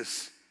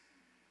Jesus?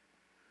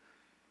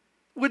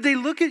 Would they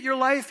look at your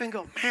life and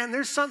go, man,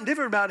 there's something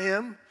different about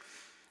him?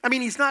 I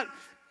mean, he's not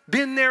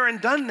been there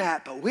and done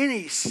that, but when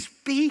he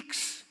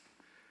speaks,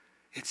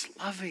 it's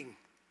loving,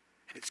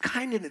 and it's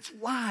kind, and it's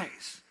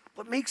wise.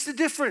 What makes the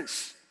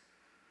difference?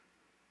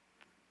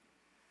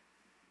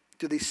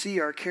 Do they see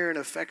our care and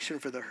affection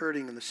for the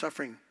hurting and the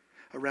suffering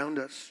around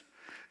us?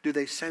 Do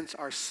they sense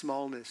our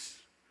smallness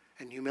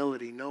and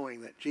humility,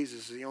 knowing that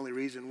Jesus is the only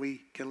reason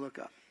we can look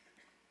up?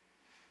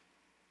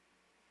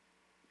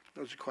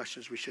 Those are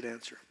questions we should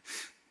answer.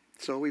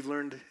 So we've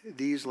learned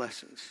these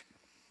lessons.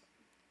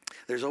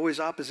 There's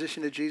always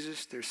opposition to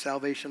Jesus. There's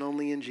salvation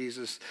only in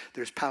Jesus.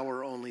 There's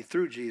power only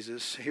through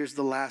Jesus. Here's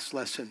the last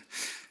lesson.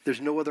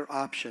 There's no other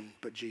option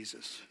but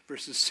Jesus.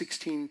 Verses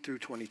 16 through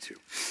 22.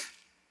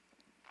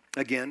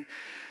 Again,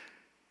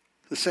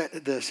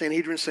 the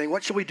Sanhedrin saying,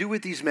 what shall we do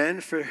with these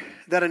men? For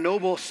that a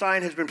noble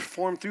sign has been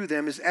performed through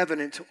them is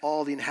evident to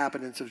all the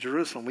inhabitants of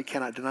Jerusalem. We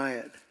cannot deny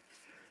it.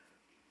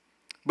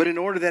 But in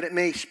order that it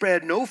may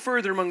spread no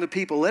further among the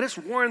people, let us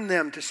warn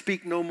them to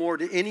speak no more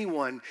to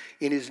anyone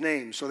in his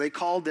name. So they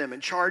called them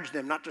and charged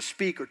them not to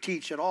speak or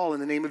teach at all in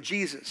the name of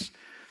Jesus.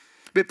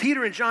 But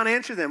Peter and John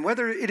answered them,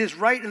 whether it is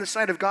right in the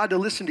sight of God to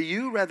listen to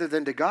you rather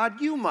than to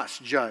God, you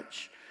must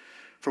judge.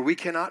 For we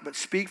cannot but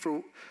speak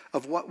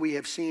of what we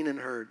have seen and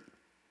heard.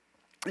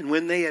 And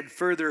when they had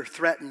further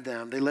threatened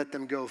them, they let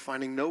them go,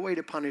 finding no way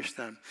to punish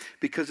them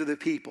because of the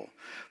people.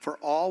 For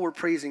all were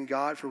praising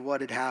God for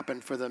what had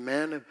happened, for the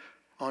men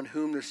on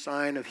whom the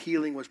sign of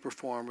healing was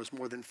performed was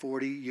more than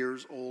 40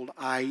 years old,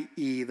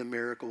 i.e. the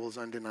miracle was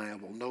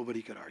undeniable.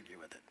 Nobody could argue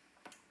with it.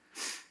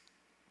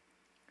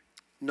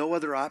 No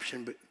other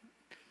option but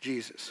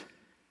Jesus.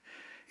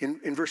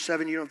 In verse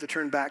 7, you don't have to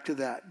turn back to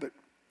that, but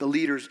the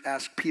leaders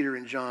ask Peter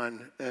and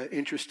John an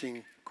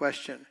interesting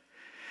question.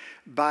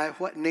 By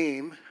what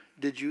name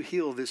did you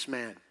heal this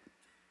man?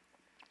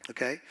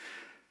 Okay?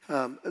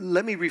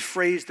 Let me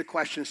rephrase the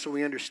question so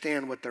we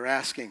understand what they're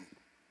asking.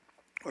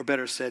 Or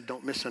better said,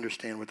 don't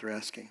misunderstand what they're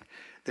asking.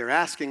 They're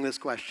asking this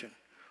question.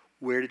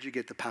 Where did you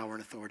get the power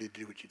and authority to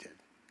do what you did?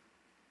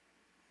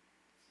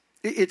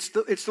 It's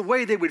the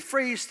way they would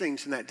phrase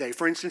things in that day.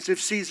 For instance, if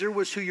Caesar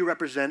was who you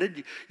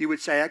represented, you would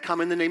say, I come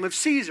in the name of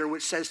Caesar,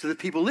 which says to the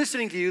people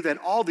listening to you that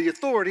all the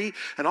authority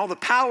and all the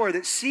power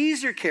that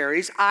Caesar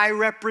carries, I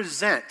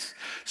represent.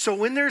 So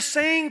when they're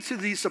saying to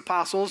these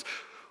apostles,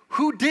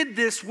 who did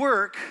this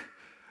work?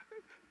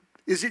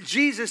 Is it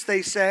Jesus,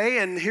 they say,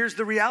 and here's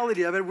the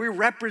reality of it. We're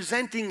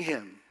representing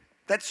him.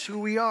 That's who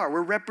we are.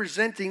 We're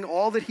representing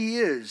all that he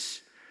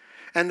is.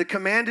 And the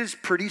command is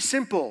pretty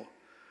simple.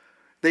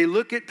 They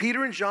look at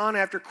Peter and John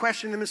after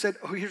questioning them and said,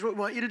 oh, here's what we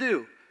want you to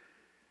do.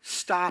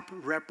 Stop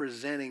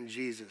representing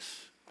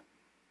Jesus.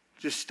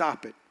 Just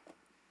stop it.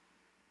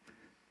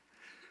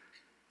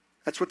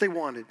 That's what they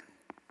wanted.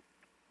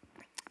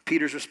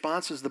 Peter's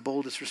response is the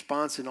boldest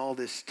response in all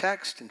this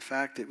text. In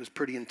fact, it was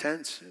pretty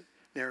intense.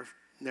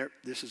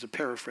 This is a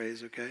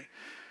paraphrase, okay?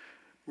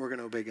 We're going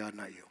to obey God,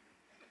 not you.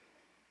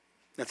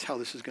 That's how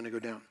this is going to go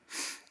down.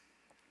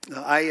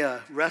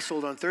 I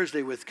wrestled on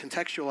Thursday with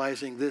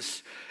contextualizing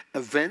this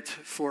event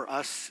for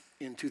us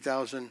in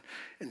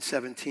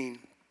 2017.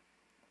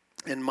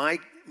 And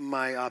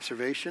my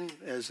observation,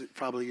 as it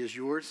probably is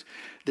yours,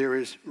 there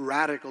is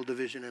radical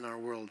division in our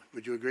world.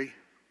 Would you agree?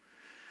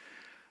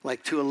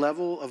 Like to a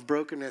level of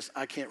brokenness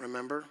I can't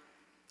remember.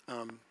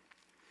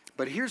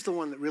 But here's the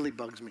one that really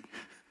bugs me.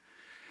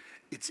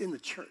 It's in the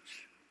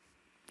church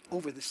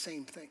over the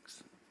same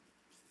things.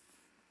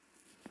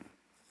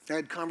 I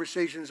had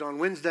conversations on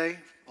Wednesday,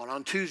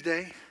 on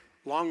Tuesday,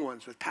 long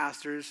ones with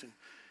pastors and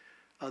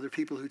other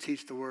people who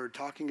teach the word,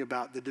 talking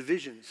about the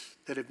divisions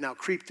that have now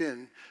crept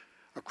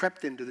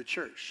into the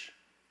church.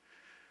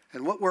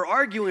 And what we're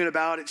arguing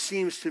about, it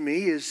seems to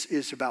me,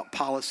 is about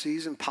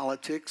policies and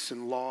politics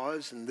and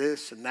laws and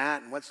this and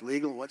that and what's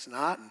legal and what's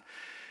not.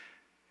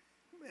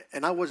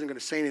 And I wasn't going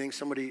to say anything.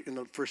 Somebody in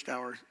the first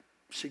hour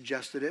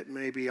suggested it.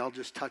 Maybe I'll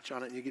just touch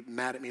on it and you get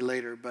mad at me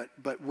later.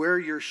 But where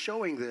you're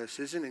showing this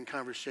isn't in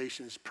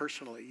conversations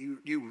personally.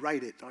 You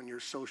write it on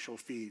your social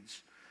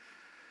feeds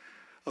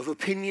of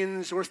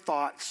opinions or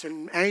thoughts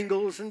and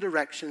angles and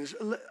directions.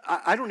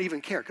 I don't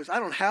even care because I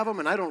don't have them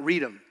and I don't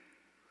read them.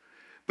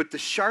 But the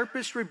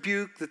sharpest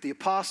rebuke that the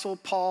Apostle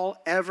Paul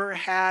ever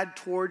had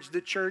towards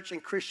the church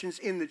and Christians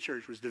in the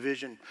church was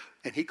division.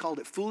 And he called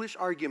it foolish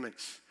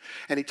arguments.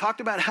 And he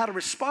talked about how to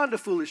respond to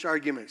foolish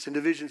arguments and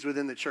divisions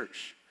within the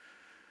church.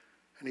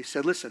 And he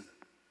said, listen,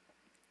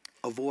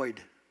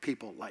 avoid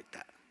people like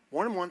that.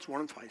 Warn them once,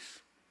 warn them twice.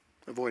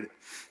 Avoid it.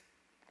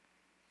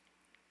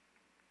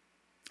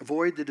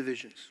 Avoid the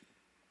divisions.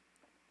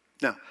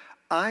 Now,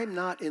 I'm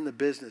not in the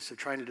business of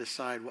trying to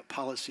decide what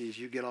policies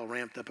you get all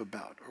ramped up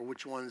about or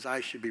which ones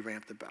I should be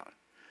ramped about.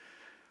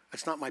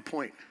 That's not my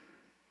point.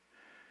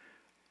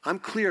 I'm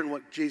clear in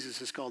what Jesus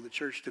has called the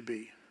church to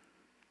be.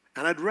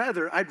 And I'd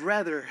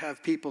rather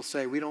have people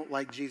say we don't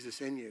like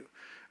Jesus in you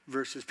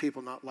versus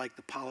people not like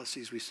the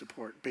policies we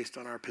support based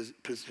on our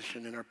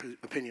position and our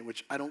opinion,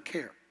 which I don't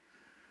care.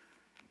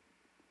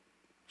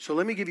 So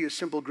let me give you a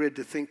simple grid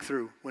to think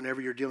through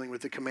whenever you're dealing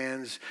with the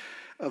commands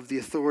of the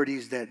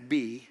authorities that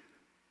be,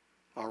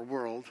 our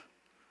world,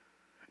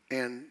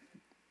 and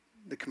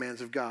the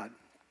commands of God.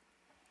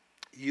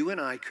 You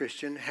and I,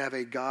 Christian, have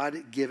a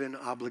God-given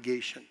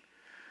obligation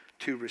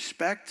to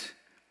respect,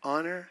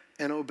 honor,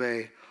 and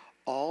obey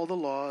all the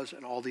laws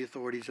and all the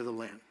authorities of the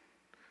land.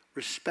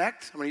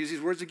 Respect, I'm going to use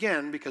these words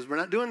again because we're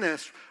not doing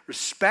this.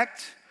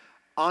 Respect,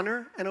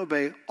 honor, and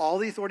obey all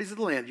the authorities of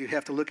the land. You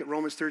have to look at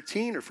Romans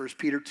 13 or 1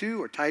 Peter 2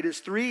 or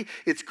Titus 3.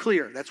 It's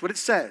clear. That's what it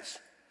says.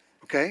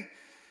 Okay?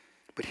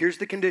 But here's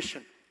the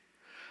condition.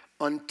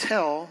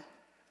 until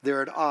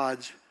they're at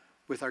odds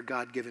with our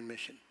God-given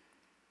mission.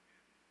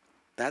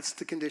 That's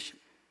the condition.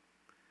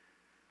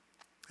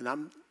 And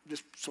I'm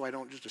just, so I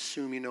don't just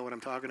assume you know what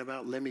I'm talking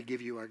about, let me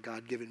give you our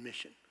God-given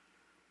mission.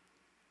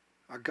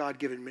 Our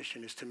God-given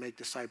mission is to make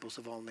disciples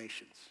of all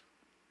nations,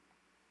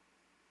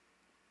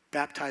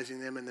 baptizing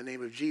them in the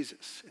name of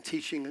Jesus and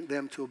teaching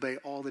them to obey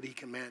all that he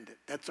commanded.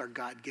 That's our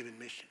God-given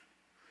mission.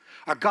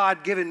 Our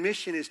God-given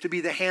mission is to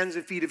be the hands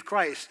and feet of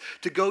Christ,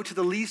 to go to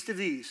the least of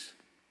these,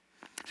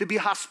 to be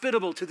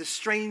hospitable to the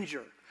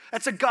stranger.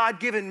 That's a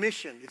God-given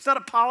mission. It's not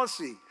a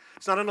policy.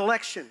 It's not an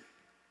election.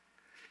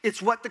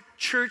 It's what the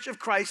Church of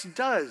Christ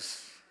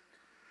does.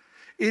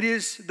 It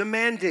is the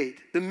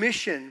mandate, the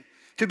mission,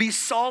 to be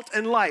salt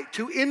and light,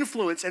 to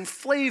influence and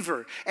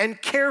flavor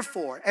and care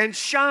for and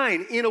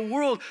shine in a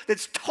world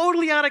that's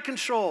totally out of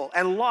control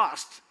and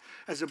lost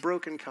as a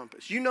broken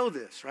compass. You know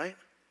this, right?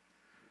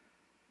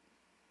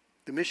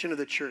 The mission of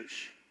the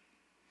church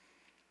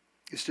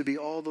is to be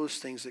all those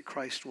things that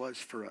Christ was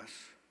for us.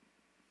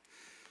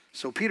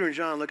 So Peter and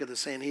John look at the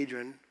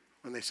Sanhedrin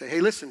when they say, hey,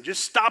 listen,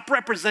 just stop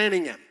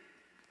representing him.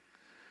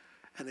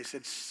 And they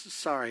said,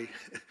 sorry,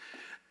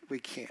 we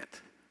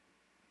can't.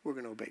 We're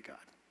going to obey God.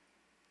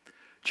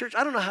 Church,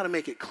 I don't know how to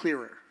make it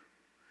clearer.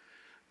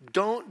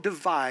 Don't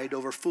divide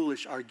over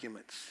foolish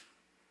arguments.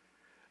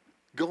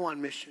 Go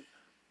on mission.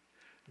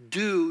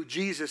 Do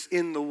Jesus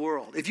in the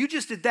world. If you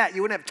just did that,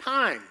 you wouldn't have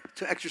time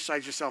to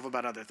exercise yourself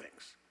about other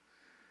things.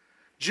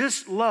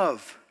 Just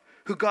love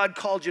who God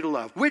called you to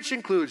love, which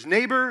includes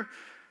neighbor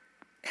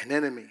and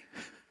enemy.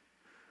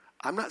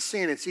 I'm not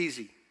saying it's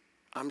easy.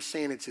 I'm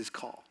saying it's his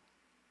call.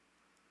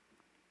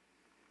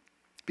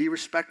 Be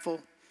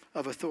respectful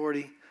of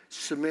authority.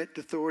 Submit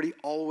to authority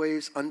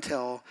always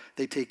until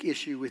they take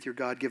issue with your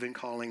God-given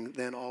calling.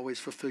 Then always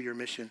fulfill your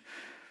mission.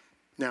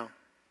 Now,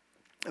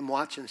 I'm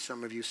watching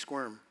some of you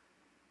squirm.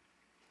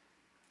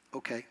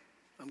 Okay,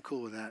 I'm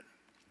cool with that.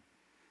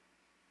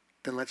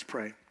 Then let's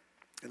pray.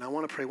 And I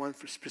want to pray one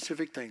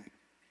specific thing.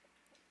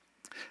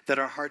 That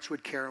our hearts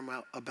would care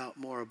about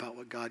more about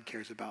what God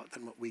cares about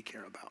than what we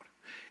care about.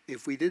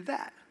 If we did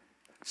that,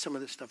 some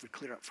of this stuff would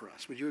clear up for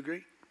us. Would you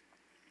agree?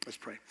 Let's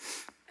pray.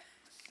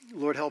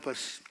 Lord, help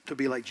us to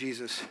be like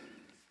Jesus.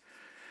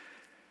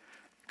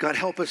 God,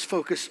 help us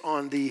focus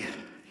on the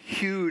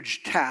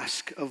huge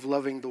task of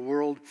loving the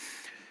world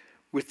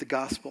with the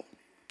gospel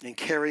and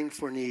caring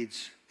for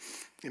needs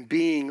and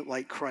being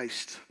like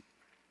Christ.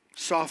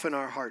 Soften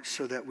our hearts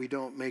so that we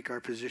don't make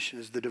our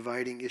positions the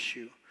dividing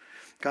issue.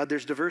 God,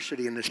 there's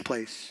diversity in this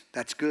place.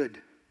 That's good.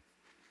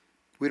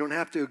 We don't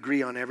have to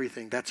agree on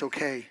everything. That's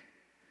okay.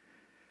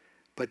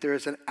 But there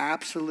is an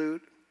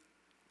absolute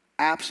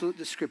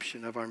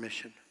description of our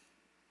mission.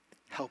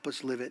 Help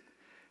us live it.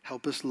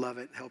 Help us love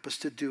it. Help us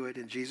to do it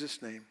in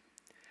Jesus' name.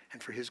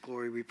 And for his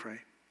glory we pray.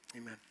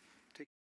 Amen.